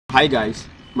Hi guys,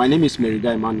 my name is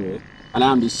Meriga Emmanuel and I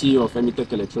am the CEO of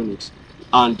Emitech Electronics.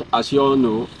 And as you all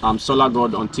know, I'm Solar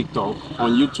God on TikTok.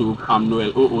 On YouTube, I'm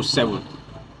Noel007.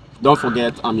 Don't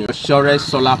forget, I'm your surest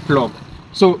solar plug.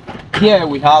 So here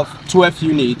we have 12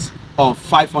 units of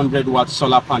 500 watt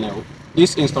solar panel.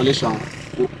 This installation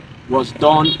was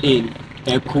done in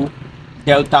Eku,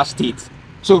 Delta State.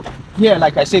 So here,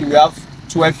 like I said, we have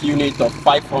 12 units of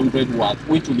 500 watt,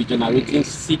 which will be generating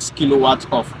 6 kilowatts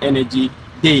of energy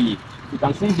daily. You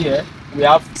can see here we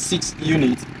have 6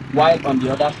 units, while on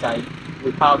the other side we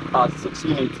have 6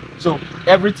 units. So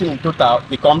everything in total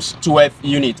becomes 12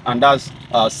 units, and that's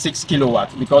 6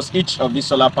 kilowatts, because each of these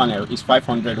solar panel is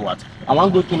 500 watts. And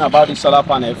one good thing about the solar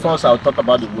panel, first I'll talk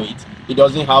about the weight. It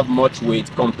doesn't have much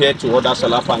weight compared to other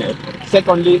solar panels.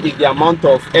 Secondly, is the amount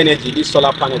of energy this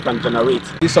solar panel can generate.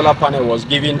 This solar panel was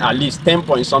given at least 10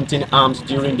 point something amps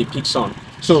during the peak sun.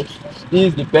 So this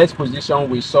is the best position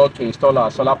we saw to install our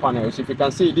solar panels. If you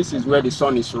can see, this is where the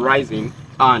sun is rising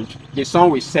and the sun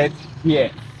will set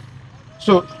here.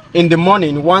 So in the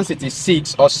morning, once it is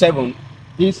 6 or 7,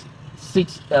 this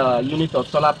 6 unit of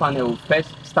solar panel will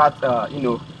first start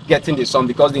getting the sun,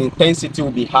 because the intensity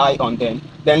will be high on them.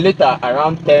 Then later,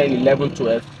 around 10, 11,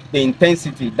 12, the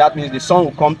intensity, that means the sun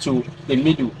will come to the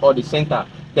middle or the center.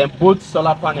 Then both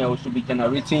solar panels should be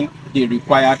generating the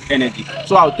required energy.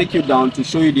 So I'll take you down to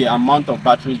show you the amount of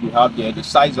batteries we have there, the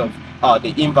size of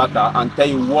the inverter, and tell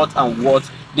you what and what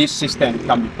this system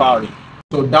can be powering.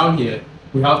 So down here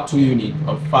we have 2 units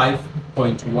of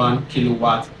 5.1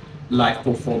 kilowatt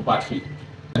LiFePro4 battery.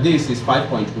 This is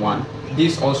 5.1,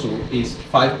 this also is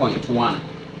 5.1,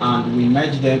 and we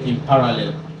merge them in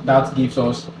parallel. That gives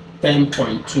us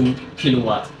 10.2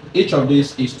 kilowatts. Each of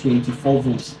these is 24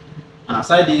 volts. And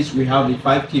aside this, we have the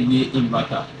 5 kVA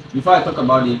inverter. Before I talk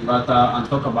about the inverter and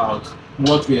talk about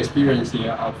what we experience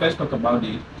here, I'll first talk about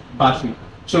the battery.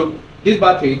 So this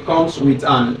battery comes with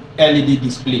an LED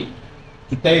display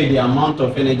to tell you the amount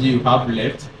of energy you have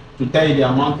left, to tell you the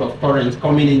amount of current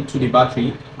coming into the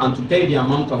battery, and to tell you the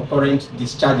amount of current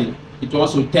discharging. It will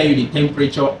also tell you the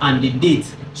temperature and the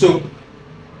date. So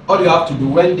all you have to do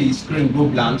when the screen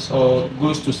goes blank or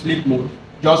goes to sleep mode,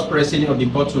 just press any of the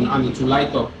button and it will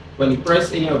light up. When you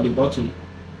press any of the button,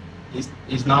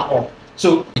 it's now up.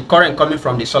 So the current coming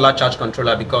from the solar charge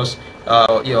controller, because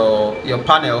your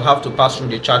panel have to pass through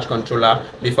the charge controller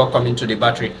before coming to the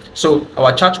battery. So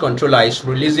our charge controller is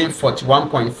releasing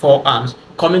 41.4 amps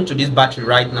coming to this battery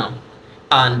right now.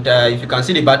 And if you can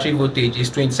see, the battery voltage is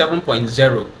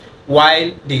 27.0,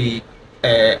 while the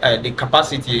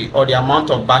capacity or the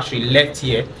amount of battery left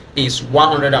here is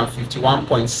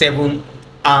 151.7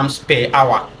 amps per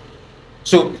hour.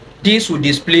 So this will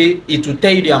display, it will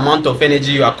tell you the amount of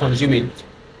energy you are consuming.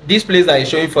 This place that is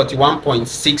showing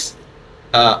 41.6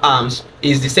 amps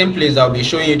is the same place that will be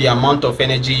showing you the amount of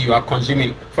energy you are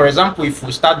consuming. For example, if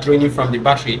we start draining from the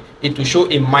battery, it will show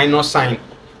a minus sign.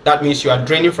 That means you are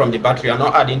draining from the battery, you are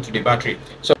not adding to the battery.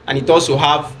 So, and it also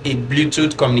have a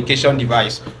Bluetooth communication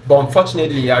device, but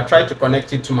unfortunately I tried to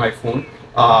connect it to my phone.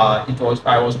 I was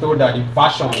told that the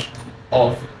version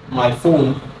of my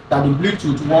phone, that the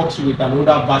Bluetooth works with an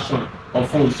older version of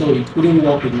phone, so it couldn't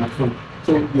work with my phone.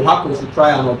 So you have to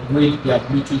try and upgrade their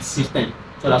Bluetooth system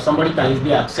so that somebody can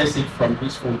easily access it from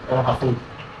his phone or her phone.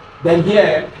 Then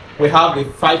here we have a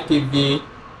 5 kVA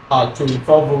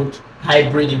 24 volt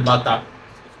hybrid inverter.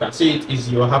 You can see it is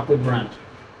your Apple brand.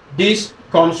 This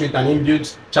comes with an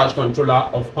inbuilt charge controller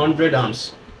of 100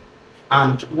 amps.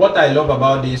 And what I love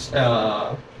about this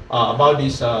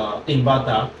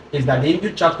inverter is that the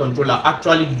inbuilt charge controller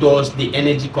actually does the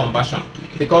energy conversion,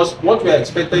 because what we are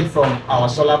expecting from our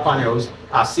solar panels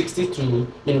are 60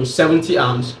 to 70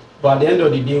 amps, but at the end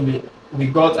of the day we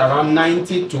got around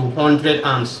 90 to 100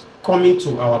 amps coming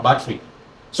to our battery.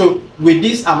 So with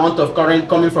this amount of current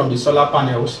coming from the solar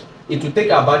panels, it will take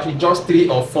our battery just 3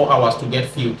 or 4 hours to get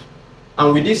filled.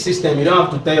 And with this system, you don't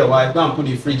have to tell your wife, go and put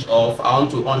the fridge off, I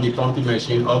want to on the pumping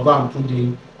machine, or go and put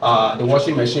the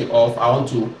washing machine off, I want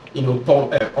to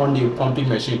pump on the pumping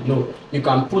machine. No, you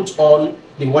can put on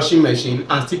the washing machine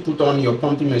and still put on your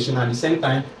pumping machine at the same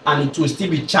time, and it will still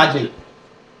be charging.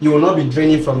 You will not be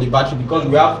draining from the battery, because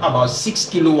we have about 6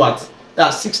 kilowatts,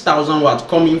 that's 6,000 watts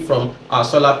coming from our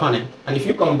solar panel. And if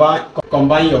you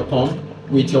combine your pump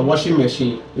with your washing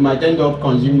machine, you might end up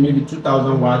consuming maybe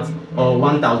 2,000 watts or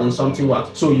 1,000 something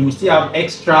watts. So you still have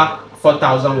extra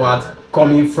 4,000 watts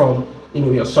coming from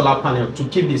your solar panel to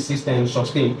keep the system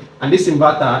sustained. And this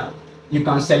inverter, you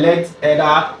can select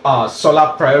either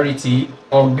solar priority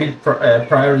or grid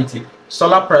priority.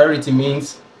 Solar priority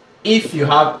means if you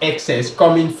have excess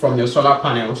coming from your solar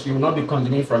panels, you will not be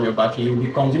consuming from your battery, you will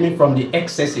be consuming from the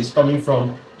excesses coming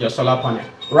from your solar panel.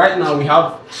 Right now we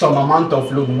have some amount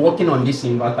of load working on this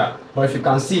inverter, but if you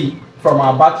can see from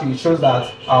our battery, it shows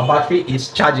that our battery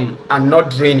is charging and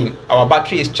not draining. Our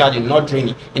battery is charging, not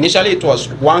draining. Initially it was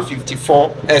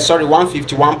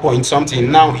 151 point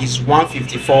something, now is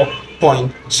 154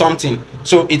 point something.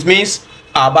 So it means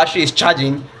our battery is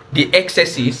charging, the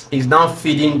excesses is now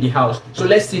feeding the house. So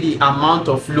let's see the amount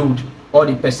of load or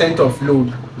the percent of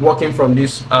load working from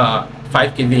this 5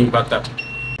 kV inverter.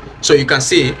 So you can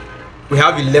see we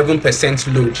have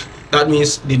 11% load. That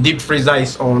means the deep freezer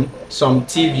is on, some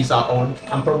TVs are on,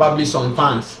 and probably some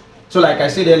fans. So like I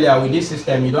said earlier, with this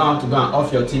system, you don't have to go and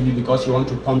off your TV because you want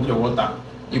to pump your water.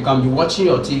 You can be watching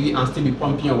your TV and still be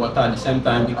pumping your water at the same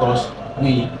time, because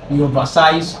we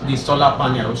oversize the solar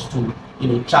panels to, you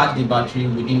know, charge the battery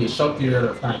within a short period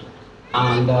of time.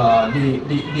 And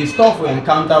the stuff we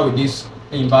encounter with this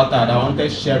inverter that I wanted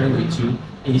sharing with you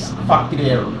is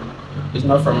factory error. It's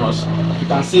not from us. You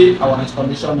can see our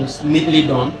installation is neatly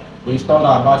done. We installed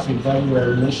our battery very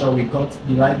well, we made sure we got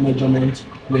the right measurement,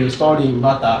 we installed the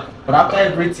inverter, but after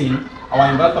everything, our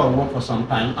inverter will work for some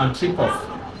time and trip off.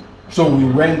 So we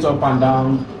went up and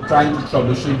down trying to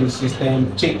troubleshoot the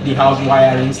system, check the house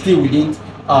wiring. Still we didn't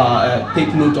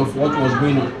take note of what was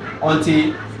going on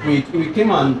until we came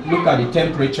and looked at the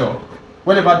temperature.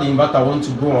 Whenever the inverter wants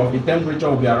to go off, the temperature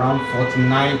will be around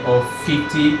 49 or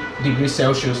 50 degrees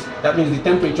Celsius. That means the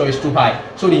temperature is too high.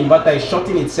 So the inverter is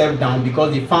shutting itself down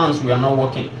because the fans were not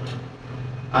working.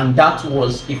 And that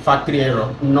was a factory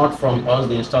error, not from us,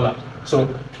 the installer. So,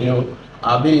 you know,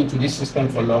 I've been into this system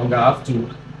for long. I have to,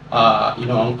 you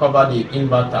know, uncover the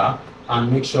inverter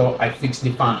and make sure I fix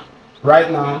the fan.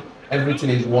 Right now, everything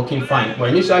is working fine. But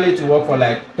initially, to work for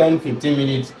like 10-15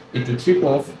 minutes, it will trip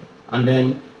off and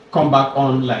then come back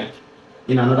on like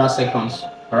in another seconds.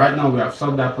 But right now we have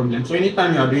solved that problem. So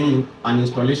anytime you are doing an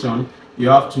installation, you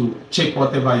have to check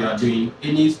whatever you are doing.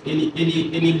 Any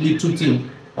little thing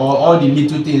or all the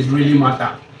little things really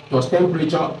matter. Because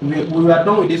temperature, we were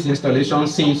done with this installation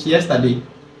since yesterday,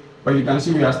 but you can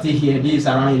see we are still here. This is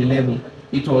around 11.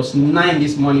 It was 9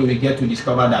 this morning we get to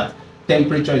discover that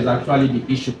temperature is actually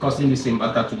the issue causing this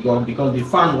inverter to go off, because the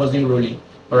fan wasn't rolling.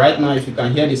 But right now, if you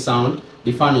can hear the sound,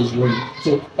 the fan is rolling.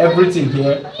 So everything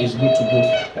here is good to go.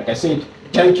 Like I said,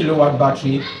 10 kilowatt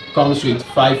battery comes with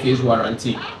 5-years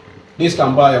warranty. This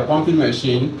can buy your pumping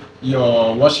machine,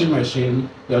 your washing machine,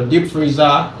 your deep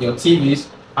freezer, your TVs,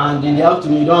 and in the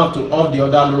afternoon you don't have to off the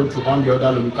other load to on the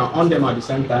other load. You can on them at the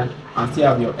same time and still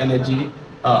have your energy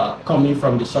coming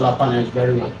from the solar panels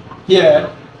very well. Here,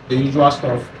 the usual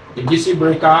stuff: the DC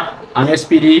breaker, an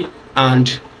SPD,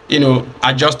 and, you know,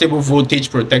 adjustable voltage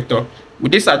protector.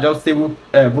 With this adjustable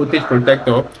voltage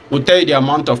protector, will tell you the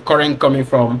amount of current coming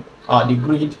from the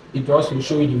grid. It will also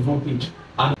show you the voltage.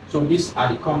 And so these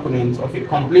are the components of a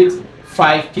complete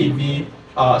 5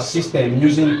 kV system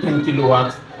using 10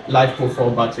 kilowatt life profile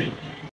battery.